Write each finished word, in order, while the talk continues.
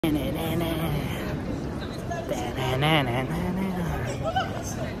Stavros,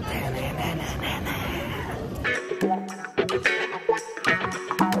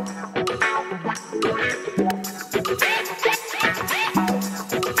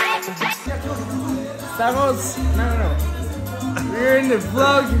 no. We're in the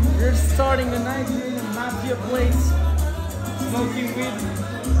vlog. We're starting the night. We're in a mafia place, smoking weed.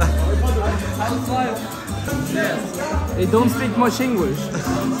 How's life? Yes. They don't speak much English.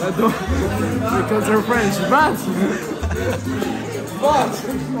 Because they're French. But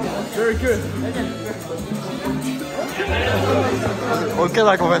very good. Ok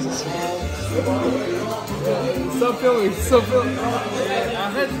la conversation. So filming, so filming.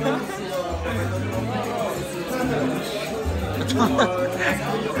 Arrête.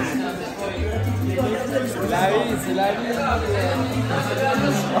 C'est la vie.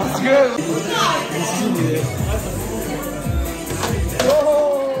 Parce que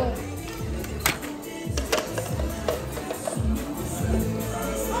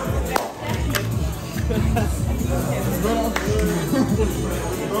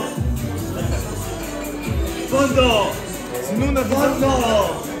Fondo! Fondo!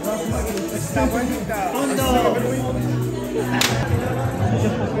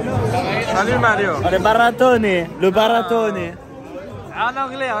 Salut Mario. Le baratone, le baratone. En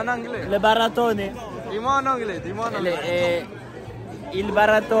anglais. Le baratone. Dis-moi en anglais. Il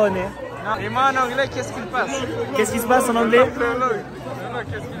baratone. Non, dis-moi en anglais, qu'est-ce qu'il passe? Qu'est-ce qui se passe en anglais?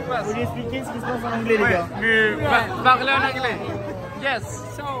 Qu'est-ce qu'il passe? Vous lui expliquez ce qui se passe en anglais, les gars? Parlez en anglais. Yes.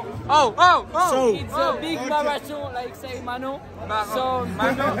 So, So, it's a big marathon, like say Mano. So,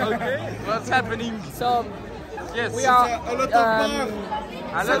 Mano, okay. What's happening? So, Yes. we are A lot of bar.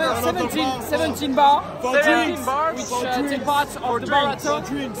 17 bar, 17 bars, which take part of the marathon.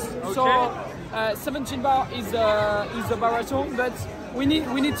 So, 17 bar is the marathon, but we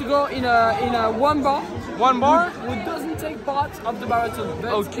need to go in a one bar. One bar? Who doesn't take part of the marathon.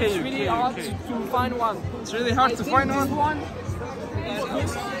 But Okay, it's really hard to find one. It's really hard to find this one. is good,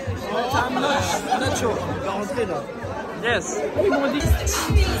 but I'm not sure. Yes.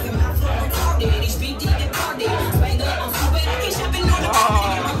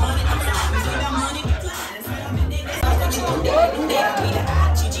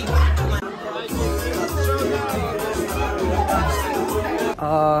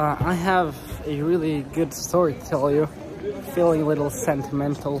 I have a really good story to tell you. Feeling a little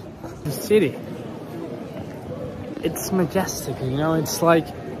sentimental. The city. It's majestic, you know. It's like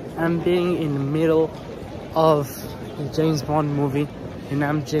I'm being in the middle of a James Bond movie, and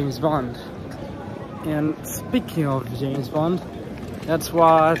I'm James Bond. And speaking of James Bond, that's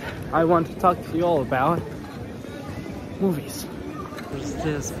what I want to talk to you all about. Movies. There's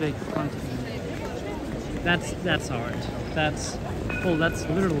this big front of me. That's art. That's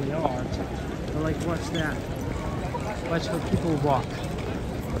literally art. But like, watch that. Watch how people walk.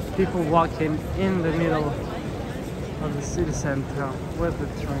 People walking in the middle of the city center with the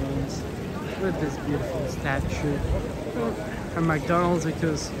trains, with this beautiful statue. And McDonald's,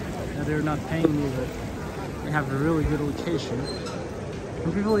 because they're not paying me, but they have a really good location.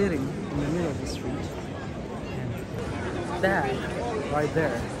 And people eating in the middle of the street. And that right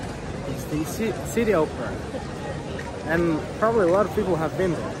there is the City Opera. And probably a lot of people have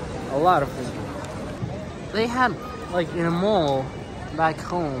been there. A lot of people. They had, like, in a mall back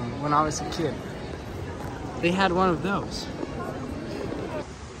home when I was a kid, they had one of those.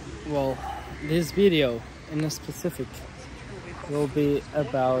 Well, this video in a specific will be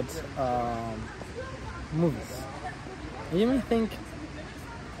about movies. You may think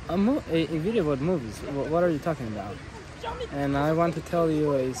a video about movies. What are you talking about? And I want to tell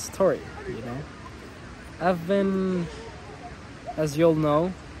you a story. You know, I've been, as you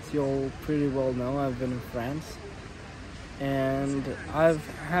all pretty well know, I've been in France, and I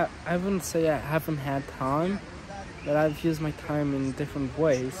wouldn't say I haven't had time, but I've used my time in different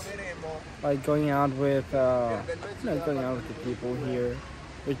ways, like going out with the people here,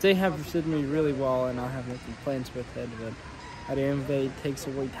 which they have received me really well, and I have no complaints with it. But at the end of the day, it takes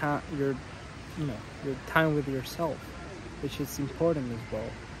away your time with yourself, which is important as well.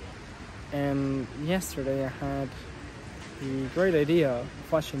 And yesterday I had the great idea of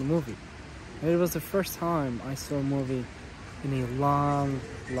watching a movie. And it was the first time I saw a movie in a long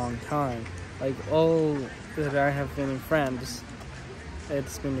time. Like all that I have been in France,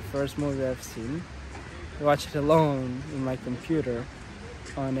 it's been the first movie I've seen. I watched it alone in my computer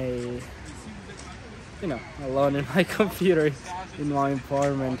on alone in my computer in my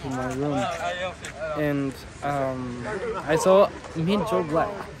apartment, in my room. And I saw Meet Joe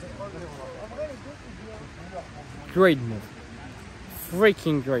Black. Great movie.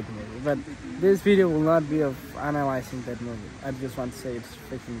 freaking great movie. But this video will not be of analyzing that movie. I just want to say it's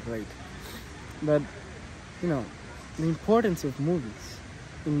freaking great. But you know, the importance of movies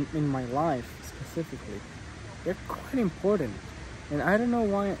in my life specifically, they're quite important. And I don't know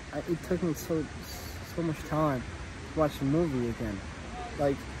why it took me so much time to watch a movie again.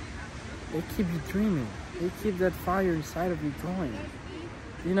 Like, they keep you dreaming. They keep that fire inside of you going.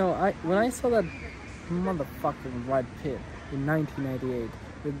 You know, when I saw that motherfucking Brad Pitt in 1998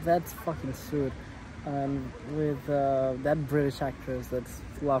 with that fucking suit and with that British actress that's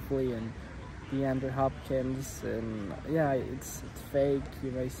lovely, and DeAndre Hopkins, and yeah, it's fake,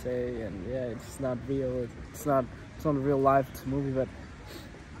 you may say, and yeah, it's not real. It's not real life. It's a movie, but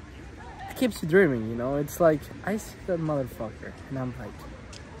it keeps you dreaming. You know, it's like I see that motherfucker, and I'm like,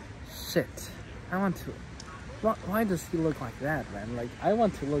 shit, I want to. Why does he look like that, man? Like, I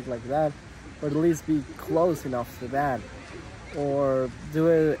want to look like that, or at least be close enough to that, or do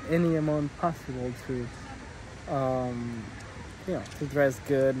it any amount possible to, you know, to dress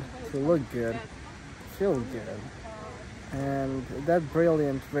good, to look good, feel good. And that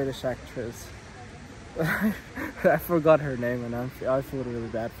brilliant British actress, I forgot her name, and I feel really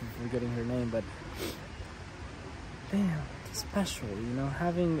bad for forgetting her name, but damn, it's special, you know,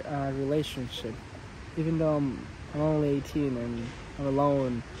 having a relationship. Even though I'm only 18 and I'm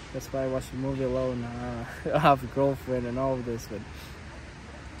alone, that's why I watch the movie alone. I have a girlfriend and all of this, but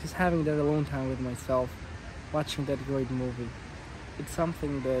just having that alone time with myself, watching that great movie, it's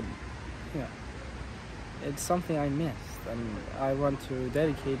something that, you know, it's something I missed, and I want to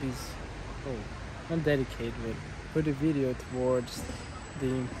dedicate this, not dedicate, but put a video towards the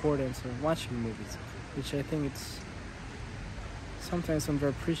importance of watching movies, which I think it's sometimes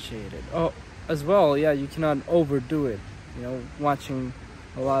underappreciated. Oh, as well, yeah, you cannot overdo it, you know, watching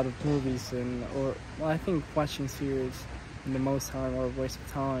a lot of movies, well, I think watching series in the most time or a waste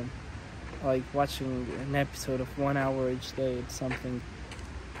of time. Like watching an episode of 1 hour each day, it's something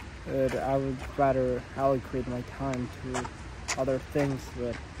that I would rather allocate my time to other things.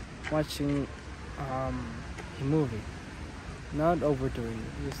 But watching a movie, not overdoing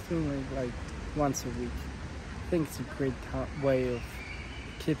it, just doing it like once a week, I think it's a great way of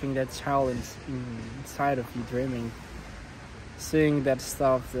keeping that child inside of you dreaming, seeing that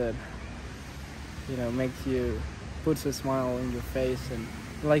stuff that, you know, makes you, puts a smile in your face. And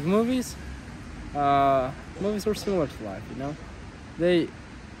like movies are similar to life, you know, they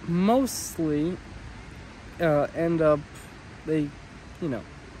mostly end up, they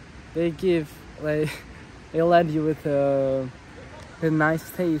land you with a nice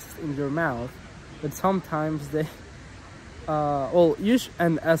taste in your mouth, but sometimes they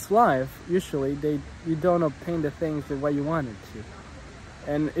and as life, usually you don't obtain the things the way you wanted to.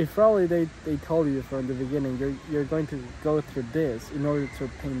 And if probably they told you from the beginning you're going to go through this in order to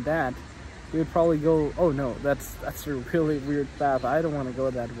obtain that, you would probably go, oh no, that's a really weird path, I don't want to go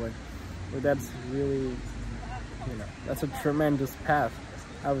that way. Or that's really, you know, that's a tremendous path,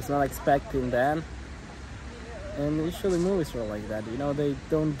 I was not expecting that. And usually movies are like that, you know, they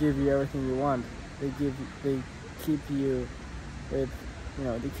don't give you everything you want. They keep you with, you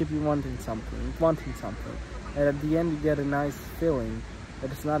know, they keep you wanting something, and at the end you get a nice feeling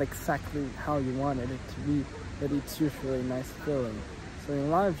that it's not exactly how you wanted it to be, but it's usually a nice feeling. So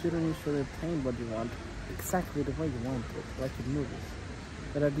in life you don't usually obtain what you want exactly the way you want it, like in movies,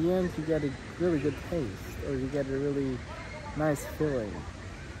 but at the end you get a really good taste, or you get a really nice feeling,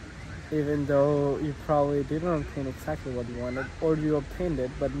 even though you probably didn't obtain exactly what you wanted, or you obtained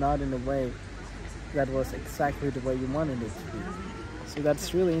it but not in a way that was exactly the way you wanted it to be. So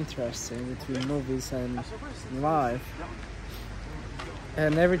that's really interesting between movies and life.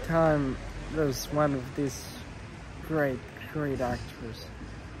 And every time there's one of these great actors,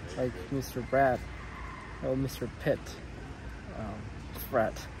 like Mr. Brad, or Mr. Pitt,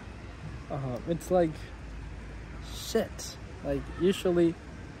 Brad, it's like, shit. Like usually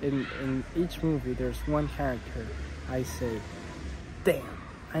in each movie there's one character I say, damn,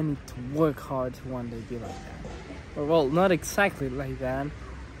 I need to work hard to one day be like that. Or well, not exactly like that,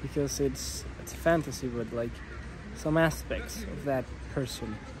 because it's fantasy, but like some aspects of that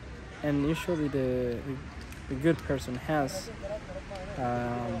person. And usually the good person has,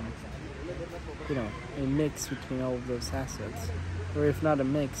 you know, a mix between all of those assets, or if not a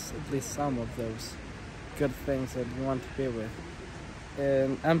mix, at least some of those good things that you want to be with.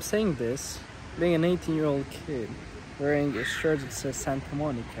 And I'm saying this being an 18-year-old kid wearing a shirt that says Santa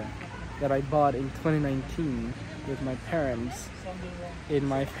Monica that I bought in 2019 with my parents in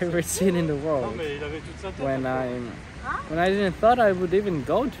my favorite city in the world, when I didn't thought I would even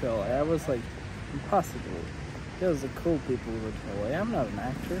go to LA. I was like, impossible. because the cool people would go away. I'm not an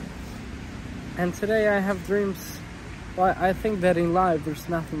actor. And today I have dreams. Well, I think that in life there's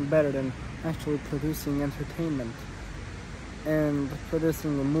nothing better than actually producing entertainment. And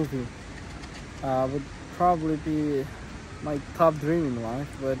producing a movie would probably be my top dream in life,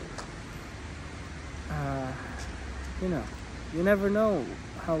 but you know, you never know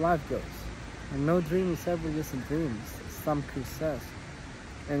how life goes. And no dream is ever just a dream, some could says.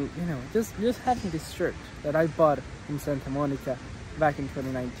 And you know, just having this shirt that I bought in Santa Monica back in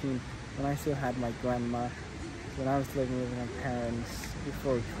 2019 when I still had my grandma, when I was living with my parents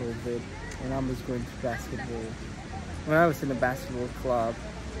before COVID, when I was going to basketball, when I was in a basketball club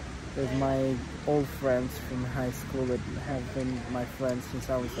with my old friends from high school that have been my friends since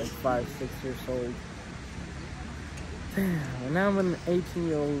I was like 5, 6 years old. Damn, and now I'm an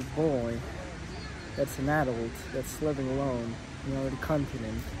 18-year-old boy that's an adult, that's living alone in another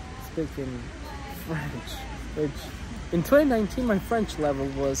continent, speaking French, which in 2019 my French level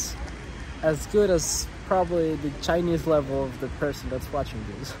was as good as probably the Chinese level of the person that's watching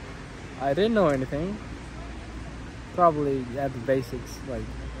this. I didn't know anything, probably at the basics, like,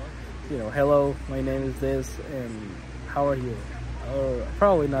 you know, hello, my name is this, and how are you? Or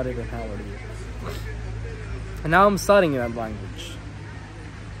probably not even how are you. And now I'm studying that language.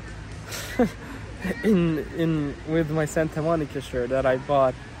 With my Santa Monica shirt that I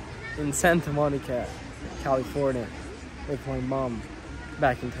bought in Santa Monica, California, with my mom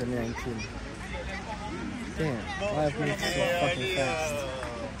back in 2019. Damn, life moves so fucking fast.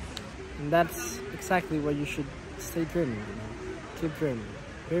 And that's exactly what you should stay dreaming, you know? Keep dreaming.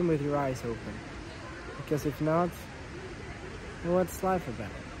 Dream with your eyes open. Because if not, well, what's life about?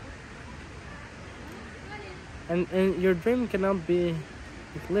 And your dream cannot be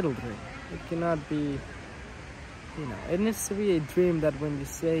a little dream. It cannot be, you know, it needs to be a dream that when you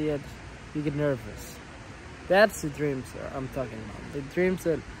say it, you get nervous. That's the dreams I'm talking about. The dreams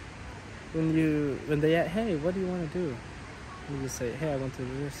that when they ask, hey, what do you want to do? And you say, hey, I want to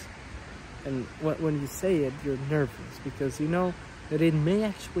do this. And when you say it, you're nervous because you know that it may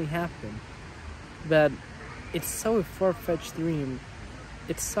actually happen. But it's so a far-fetched dream.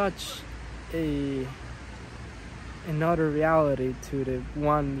 It's such another reality to the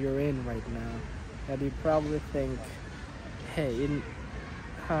one you're in right now that you probably think, hey,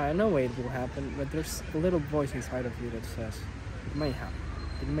 I know it will happen, but there's a little voice inside of you that says it may happen,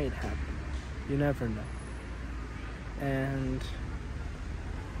 it may happen, you never know. And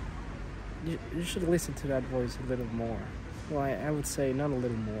you should listen to that voice a little more. Well, I would say not a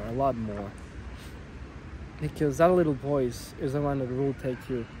little more, a lot more, because that little voice is the one that will take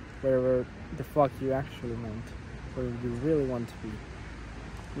you wherever the fuck you actually want, where you really want to be,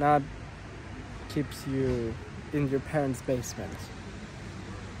 not keeps you in your parents' basement.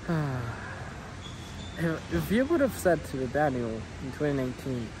 If you would have said to Daniel in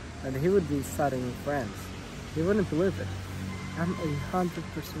 2019 that he would be studying in France, he wouldn't believe it. I'm 100%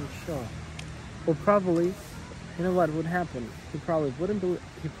 sure. Or probably, you know what would happen? He probably would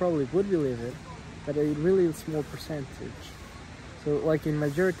believe it, but a really small percentage. So, like in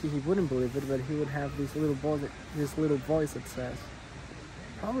majority, he wouldn't believe it, but he would have this little voice that says,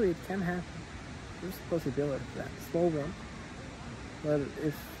 probably it can happen. There's a possibility of that, small one. But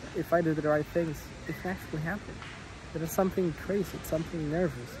if I do the right things, it can actually happen. It is something crazy, it's something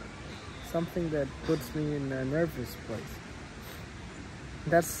nervous, something that puts me in a nervous place.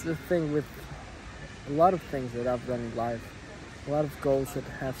 That's the thing with a lot of things that I've done in life, a lot of goals that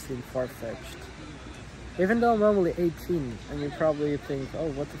have seemed far-fetched. Even though I'm only 18, and you probably think, oh,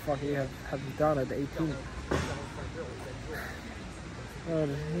 what the fuck have you done at 18? But,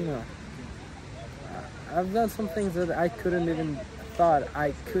 you know, I've done some things that I couldn't even thought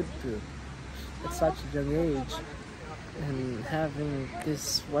I could do at such a young age. And having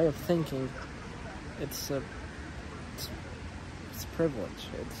this way of thinking, it's a privilege.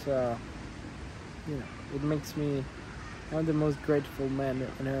 It's, you know, it makes me one of the most grateful men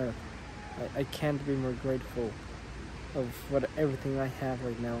on earth. I can't be more grateful of everything I have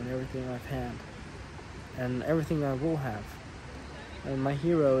right now and everything I've had and everything I will have. And my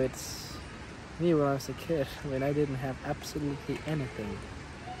hero, it's me when I was a kid, when I didn't have absolutely anything.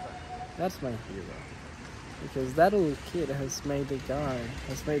 That's my hero. Because that little kid has made the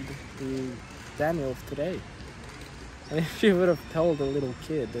Daniel of today. And if you would have told a little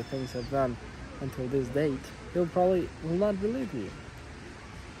kid the things I've done until this date, he'll probably will not believe you.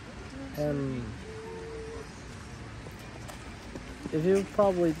 And if you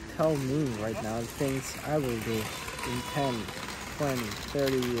probably tell me right now the things I will do in 10, 20,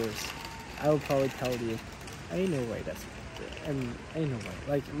 30 years, I will probably tell you, ain't no way ain't no way.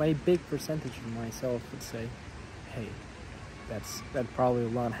 Like, my big percentage of myself would say, hey, that probably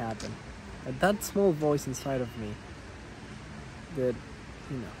will not happen. But that small voice inside of me that,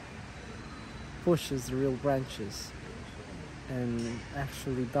 you know, pushes the real branches and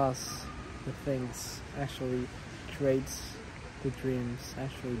actually does the things, actually creates the dreams,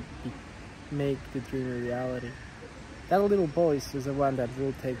 actually make the dream a reality. That little voice is the one that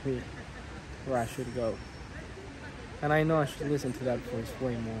will take me where I should go. And I know I should listen to that voice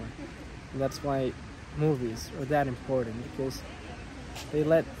way more. And that's why movies are that important, because they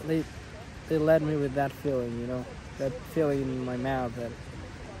let me with that feeling, you know, that feeling in my mouth that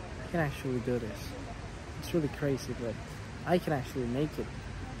I can actually do this. It's really crazy, but I can actually make it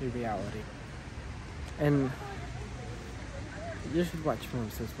a reality. And you should watch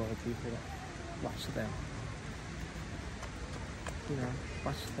movies as well, people. Watch them. You know,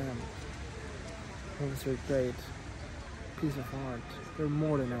 watch them. Movies are great. Piece of art. They're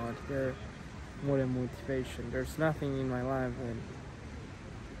more than art. They're more than motivation. There's nothing in my life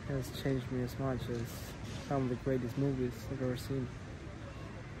that has changed me as much as some of the greatest movies I've ever seen.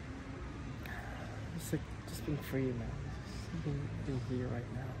 It's like just being free, man. Just being here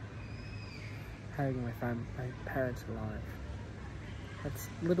right now. Having my parents alive. That's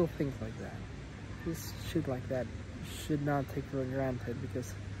little things like that. This shit like that you should not take for granted,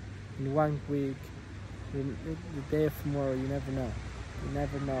 because in 1 week, the day of tomorrow, you never know. You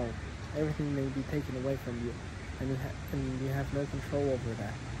never know. Everything may be taken away from you, and you have no control over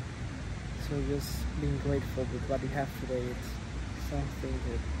that. So just being grateful with what you have today, it's something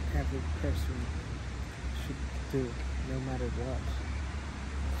that every person should do, no matter what.